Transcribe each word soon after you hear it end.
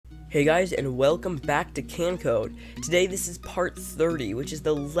Hey guys, and welcome back to CanCode. Today this is part 30, which is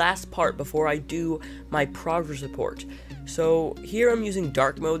the last part before I do my progress report. So here I'm using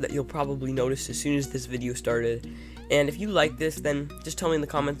dark mode that you'll probably notice as soon as this video started. And if you like this, then just tell me in the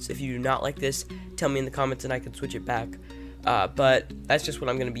comments. If you do not like this, tell me in the comments and I can switch it back. But that's just what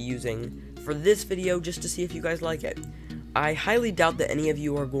I'm going to be using for this video, just to see if you guys like it. I highly doubt that any of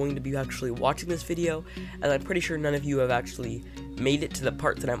you are going to be actually watching this video, and I'm pretty sure none of you have actually made it to the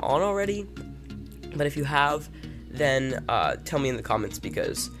part that I'm on already. But if you have, then tell me in the comments,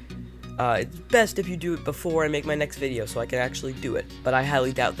 because it's best if you do it before I make my next video so I can actually do it. But I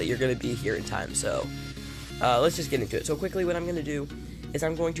highly doubt that you're going to be here in time, so let's just get into it. So quickly, what I'm going to do is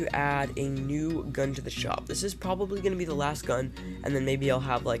I'm going to add a new gun to the shop. This is probably going to be the last gun, and then maybe I'll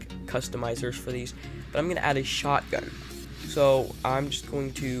have like customizers for these, but I'm going to add a shotgun. So I'm just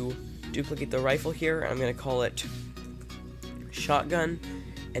going to duplicate the rifle here, and I'm going to call it shotgun,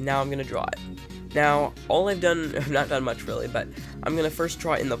 and now I'm going to draw it. Now, all I've done, I've not done much really, but I'm going to first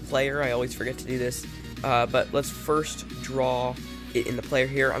draw it in the player. I always forget to do this, but let's first draw it in the player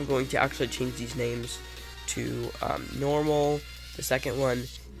here. I'm going to actually change these names to normal. The second one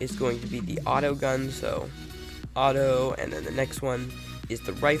is going to be the auto gun, so auto, and then the next one is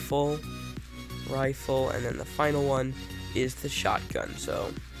the rifle, and then the final one is the shotgun. So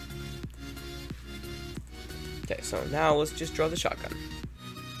okay, so now let's just draw the shotgun.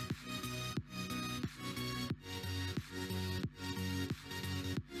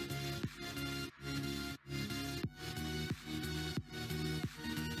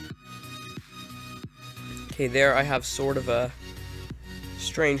 Okay, there I have sort of a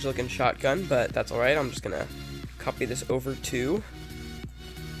strange looking shotgun, but that's alright. I'm just gonna copy this over to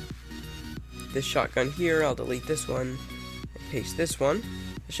this shotgun here. I'll delete this one and paste this one.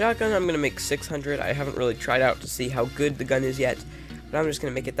 The shotgun, I'm gonna make 600. I haven't really tried out to see how good the gun is yet, but I'm just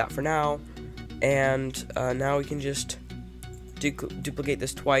gonna make it that for now. And now we can just duplicate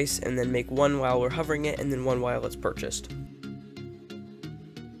this twice, and then make one while we're hovering it, and then one while it's purchased.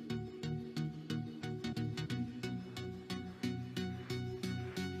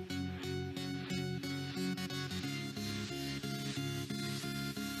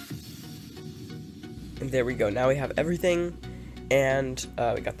 And there we go. Now we have everything, and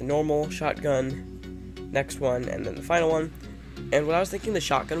we got the normal shotgun, next one, and then the final one. And what I was thinking the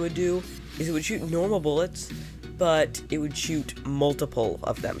shotgun would do is it would shoot normal bullets, but it would shoot multiple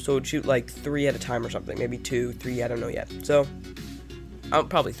of them. So it would shoot like 3 at a time or something, maybe 2, 3, I don't know yet. So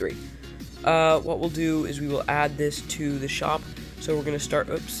probably 3. What we'll do is we will add this to the shop. So we're gonna start.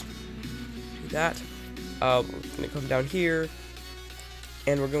 Oops, do that. We're gonna come down here,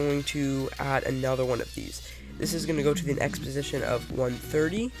 and we're going to add another one of these. This is going to go to the X position of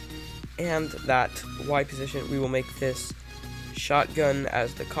 130, and that Y position, we will make this shotgun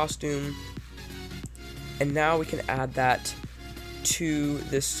as the costume. And now we can add that to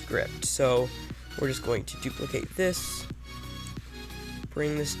this script. So we're just going to duplicate this,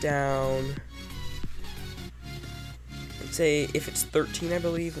 bring this down, and say if it's 13, I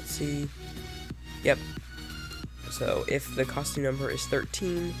believe. Let's see. Yep. So if the costume number is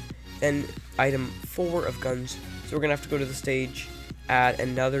 13, then item 4 of guns. So we're going to have to go to the stage, add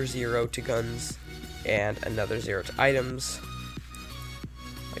another 0 to guns, and another 0 to items,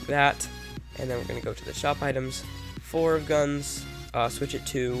 like that. And then we're going to go to the shop items, 4 of guns, switch it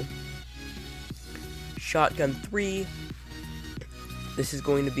to shotgun 3. This is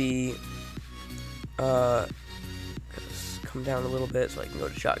going to be, come down a little bit so I can go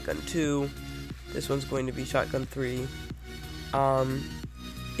to shotgun 2. This one's going to be shotgun 3.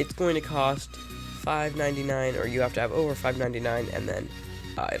 It's going to cost $5.99, or you have to have over $5.99, and then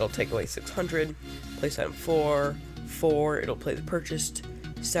it'll take away 600. Place item 4, it'll play the purchased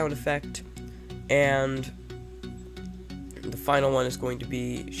sound effect, and the final one is going to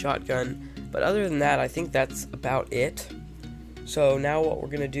be shotgun. But other than that, I think that's about it. So now what we're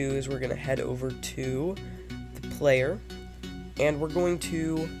going to do is we're going to head over to the player, and we're going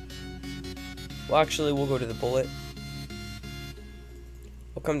to, well, actually, we'll go to the bullet.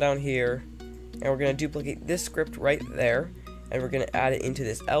 We'll come down here, and we're going to duplicate this script right there, and we're going to add it into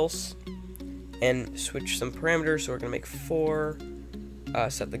this else, and switch some parameters. So we're going to make 4,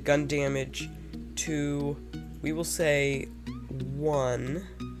 set the gun damage to, we will say 1,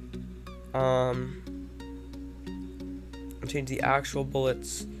 and change the actual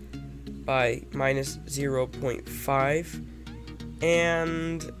bullets by minus 0.5,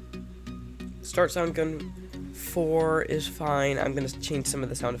 and start sound gun 4 is fine. I'm going to change some of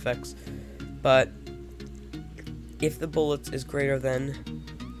the sound effects, but if the bullets is greater than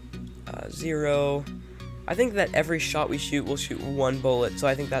 0, I think that every shot we shoot will shoot 1 bullet, so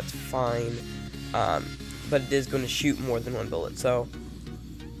I think that's fine. But it is going to shoot more than 1 bullet, so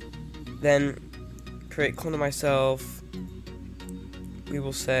then create clone of myself. We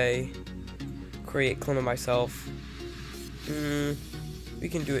will say create clone of myself. We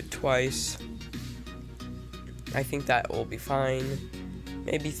can do it twice. I think that will be fine.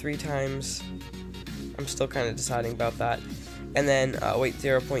 Maybe 3 times. I'm still kind of deciding about that. And then wait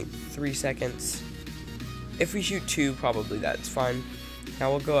 0.3 seconds. If we shoot 2, probably that's fine. Now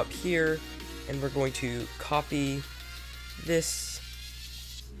we'll go up here and we're going to copy this.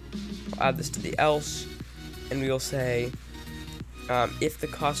 I'll add this to the else, and we will say if the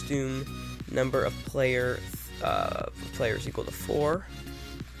costume number of players equal to 4,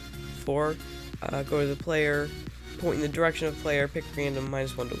 go to the player, point in the direction of player, pick random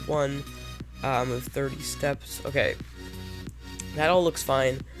 -1 to 1, move 30 steps. Okay, that all looks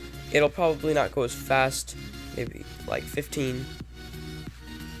fine. It'll probably not go as fast, maybe like 15.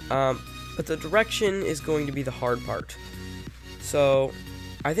 But the direction is going to be the hard part. So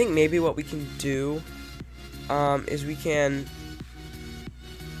I think maybe what we can do is we can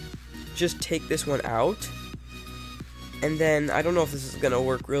just take this one out, and then I don't know if this is gonna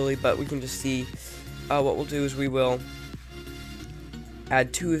work really, but we can just see. What we'll do is we will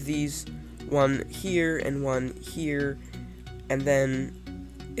add 2 of these, 1 here and 1 here, and then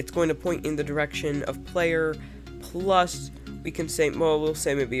it's going to point in the direction of player, plus we can say, well, we'll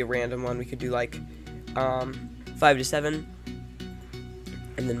say maybe a random one. We could do like 5 to 7,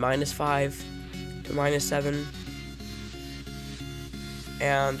 and then -5 to -7,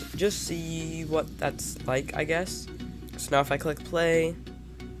 and just see what that's like, I guess. So now if I click play,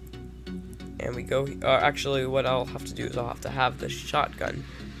 and we go, actually what I'll have to do is I'll have to have the shotgun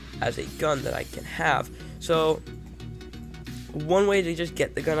as a gun that I can have. So one way to just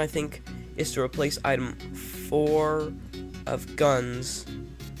get the gun, I think, is to replace item 4 of guns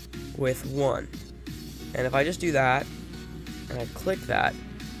with 1. And if I just do that, and I click that,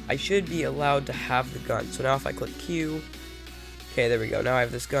 I should be allowed to have the gun. So now if I click Q, okay, there we go. Now I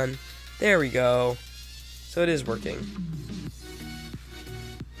have this gun. There we go. So it is working.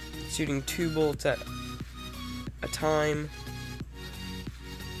 Shooting 2 bullets at a time,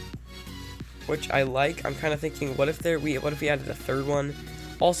 which I like. I'm kind of thinking, what if we added a 3rd one?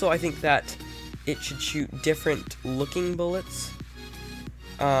 Also, I think that it should shoot different looking bullets.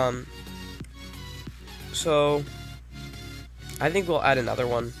 So I think we'll add another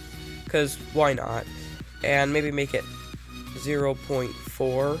one, because why not? And maybe make it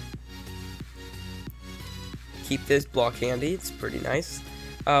 0.4. Keep this block handy, it's pretty nice.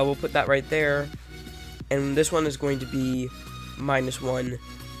 We'll put that right there, and this one is going to be -1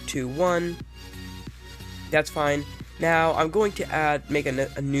 to 1. That's fine. Now I'm going to make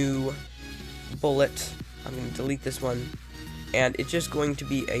a new bullet. I'm going to delete this one, and it's just going to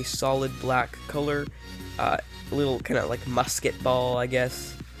be a solid black color, a little kind of like musket ball, I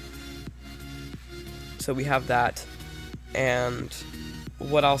guess. So we have that, and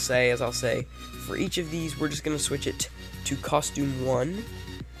what I'll say is for each of these we're just going to switch it to costume 1.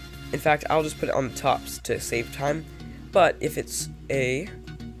 In fact, I'll just put it on the tops to save time, but if it's a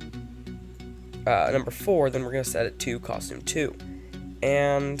number 4, then we're going to set it to costume 2,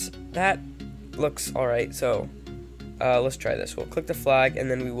 and that looks alright. So let's try this. We'll click the flag, and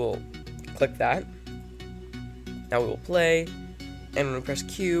then we will click that. Now we will play, and when we press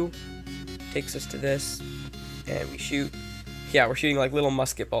Q, takes us to this, and we shoot. Yeah, we're shooting like little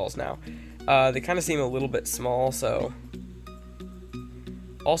musket balls now. They kind of seem a little bit small, so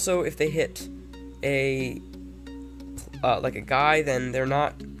also if they hit like a guy, then they're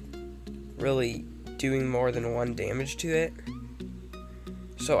not really doing more than 1 damage to it.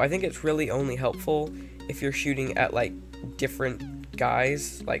 So I think it's really only helpful if you're shooting at like different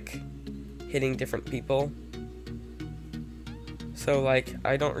guys, like hitting different people. So like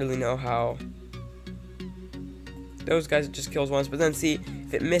I don't really know how those guys, it just kills once, but then see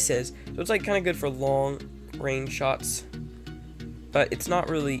if it misses. So it's like kind of good for long range shots, but it's not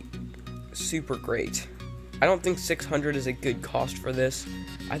really super great. I don't think 600 is a good cost for this.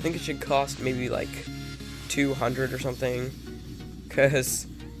 I think it should cost maybe like 200 or something, because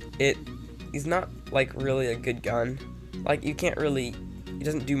it is not like really a good gun. Like you can't really, it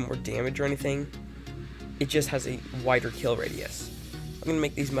doesn't do more damage or anything. It just has a wider kill radius. I'm gonna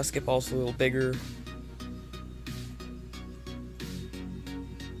make these musket balls a little bigger.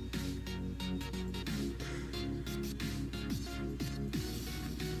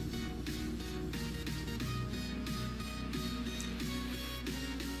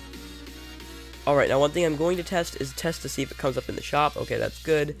 Alright, now one thing I'm going to test is to see if it comes up in the shop. Okay, that's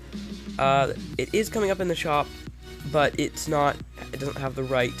good. It is coming up in the shop, but it doesn't have the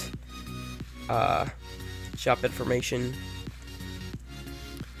right shop information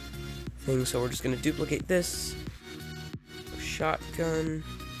thing, so we're just going to duplicate this. Shotgun.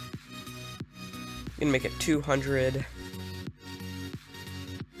 I'm going to make it 200.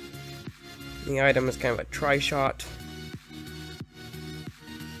 The item is kind of a tri-shot.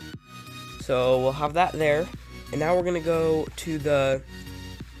 So we'll have that there. And now we're going to go to the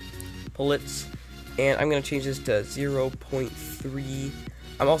bullets, and I'm going to change this to 0.3.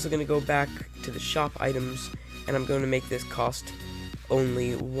 I'm also going to go back to the shop items, and I'm going to make this cost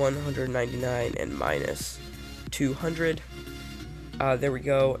only 199 and minus 200. There we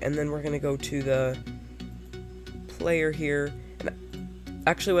go. And then we're going to go to the player here. And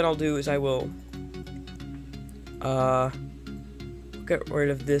actually what I'll do is I will get rid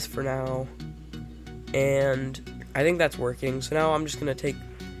of this for now. And I think that's working. So now I'm just going to take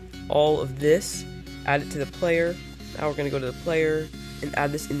all of this, add it to the player. Now we're going to go to the player and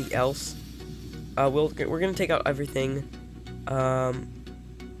add this in the else. We're going to take out everything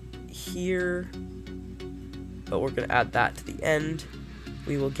here, but we're going to add that to the end.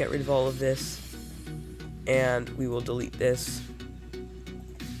 We will get rid of all of this, and we will delete this.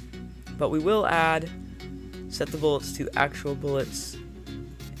 But we will set the bullets to actual bullets,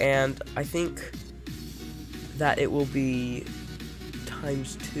 and I think that it will be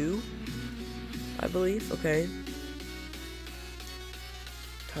 ×2, I believe. Okay,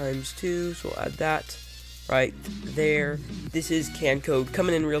 ×2, so we'll add that right there. This is CanCode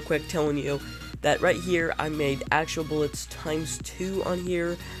coming in real quick, telling you that right here I made actual bullets ×2 on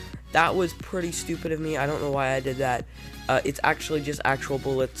here. That was pretty stupid of me. I don't know why I did that. It's actually just actual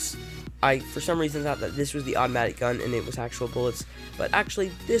bullets. I, for some reason, thought that this was the automatic gun and it was actual bullets, but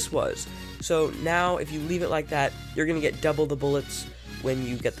actually this was. So now if you leave it like that, you're going to get double the bullets when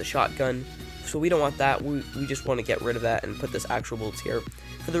you get the shotgun. So we don't want that. We just want to get rid of that and put this actual bullets here.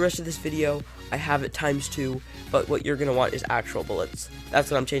 For the rest of this video, I have it ×2, but what you're going to want is actual bullets.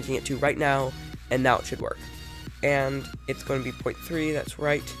 That's what I'm changing it to right now, and now it should work. And it's going to be 0.3, that's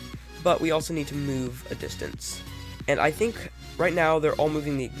right, but we also need to move a distance. And I think right now they're all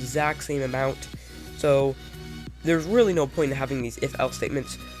moving the exact same amount, so there's really no point in having these if-else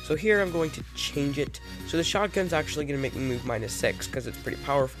statements. So here I'm going to change it. So the shotgun's actually going to make me move -6 because it's pretty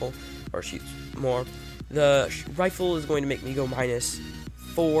powerful, or shoots more. The rifle is going to make me go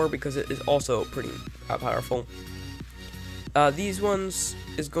 -4 because it is also pretty powerful. These ones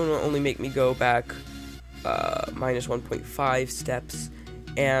is going to only make me go back -1.5 steps,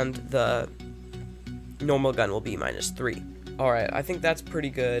 and the normal gun will be -3. Alright, I think that's pretty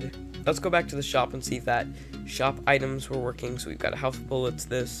good. Let's go back to the shop and see if that shop items were working. So we've got a house of bullets,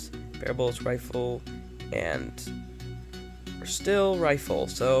 this, bare bullets, rifle, and we're still rifle.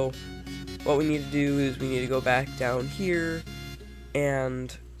 So what we need to do is we need to go back down here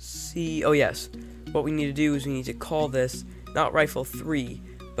and see, oh yes, what we need to do is we need to call this not rifle 3,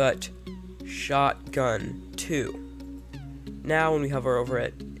 but shotgun 2. Now when we hover over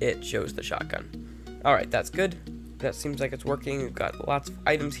it, it shows the shotgun. Alright, that's good. That seems like it's working. We've got lots of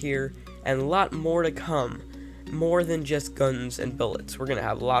items here, and a lot more to come. More than just guns and bullets. We're gonna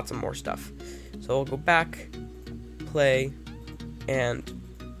have lots of more stuff. So we'll go back, play, and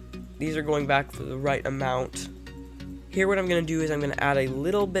these are going back for the right amount. Here what I'm going to do is I'm going to add a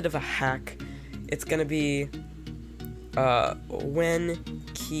little bit of a hack. It's going to be when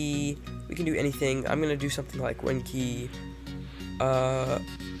key, we can do anything. I'm going to do something like when key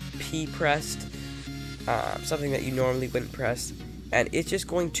P pressed, something that you normally wouldn't press, and it's just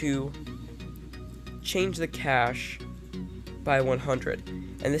going to change the cache by 100.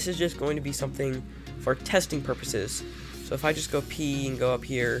 And this is just going to be something for testing purposes. So if I just go P and go up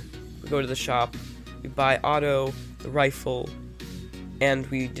here, we go to the shop, we buy auto, the rifle, and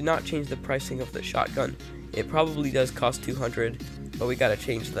we did not change the pricing of the shotgun. It probably does cost 200, but we gotta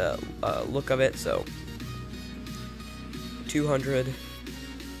change the look of it, so 200,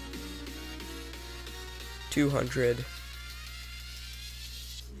 200,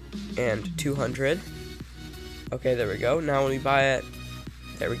 and 200. Okay, there we go. Now when we buy it,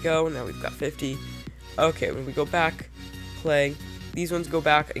 there we go, now we've got 50. Okay, when we go back, play, these ones go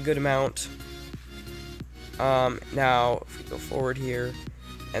back a good amount. Now, if we go forward here,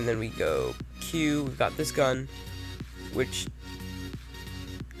 and then we go Q, we've got this gun, which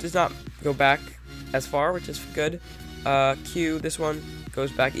does not go back as far, which is good. Q, this one,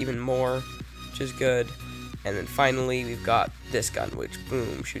 goes back even more, which is good. And then finally, we've got this gun, which,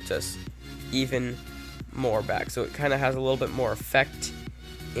 boom, shoots us even more back. So it kind of has a little bit more effect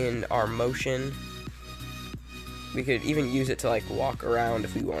in our motion. We could even use it to like walk around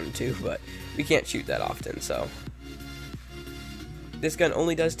if we wanted to, but we can't shoot that often, so. This gun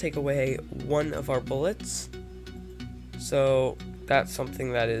only does take away one of our bullets, so that's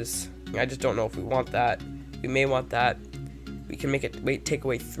something that is, I just don't know if we want that. We may want that. We can make it take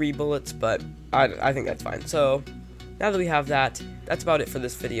away 3 bullets, but I think that's fine. So now that we have that, that's about it for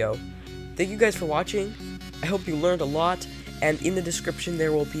this video. Thank you guys for watching. I hope you learned a lot, and in the description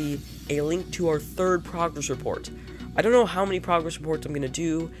there will be a link to our 3rd progress report. I don't know how many progress reports I'm going to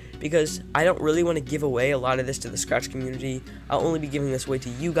do, because I don't really want to give away a lot of this to the Scratch community. I'll only be giving this away to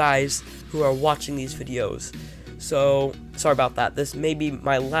you guys who are watching these videos. So, sorry about that. This may be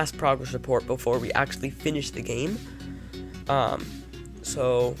my last progress report before we actually finish the game.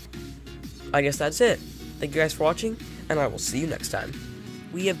 So, I guess that's it. Thank you guys for watching, and I will see you next time.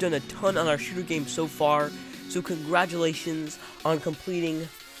 We have done a ton on our shooter game so far, so congratulations on completing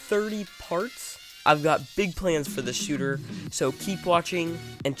 30 parts. I've got big plans for this shooter, so keep watching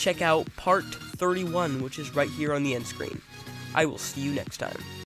and check out part 31, which is right here on the end screen. I will see you next time.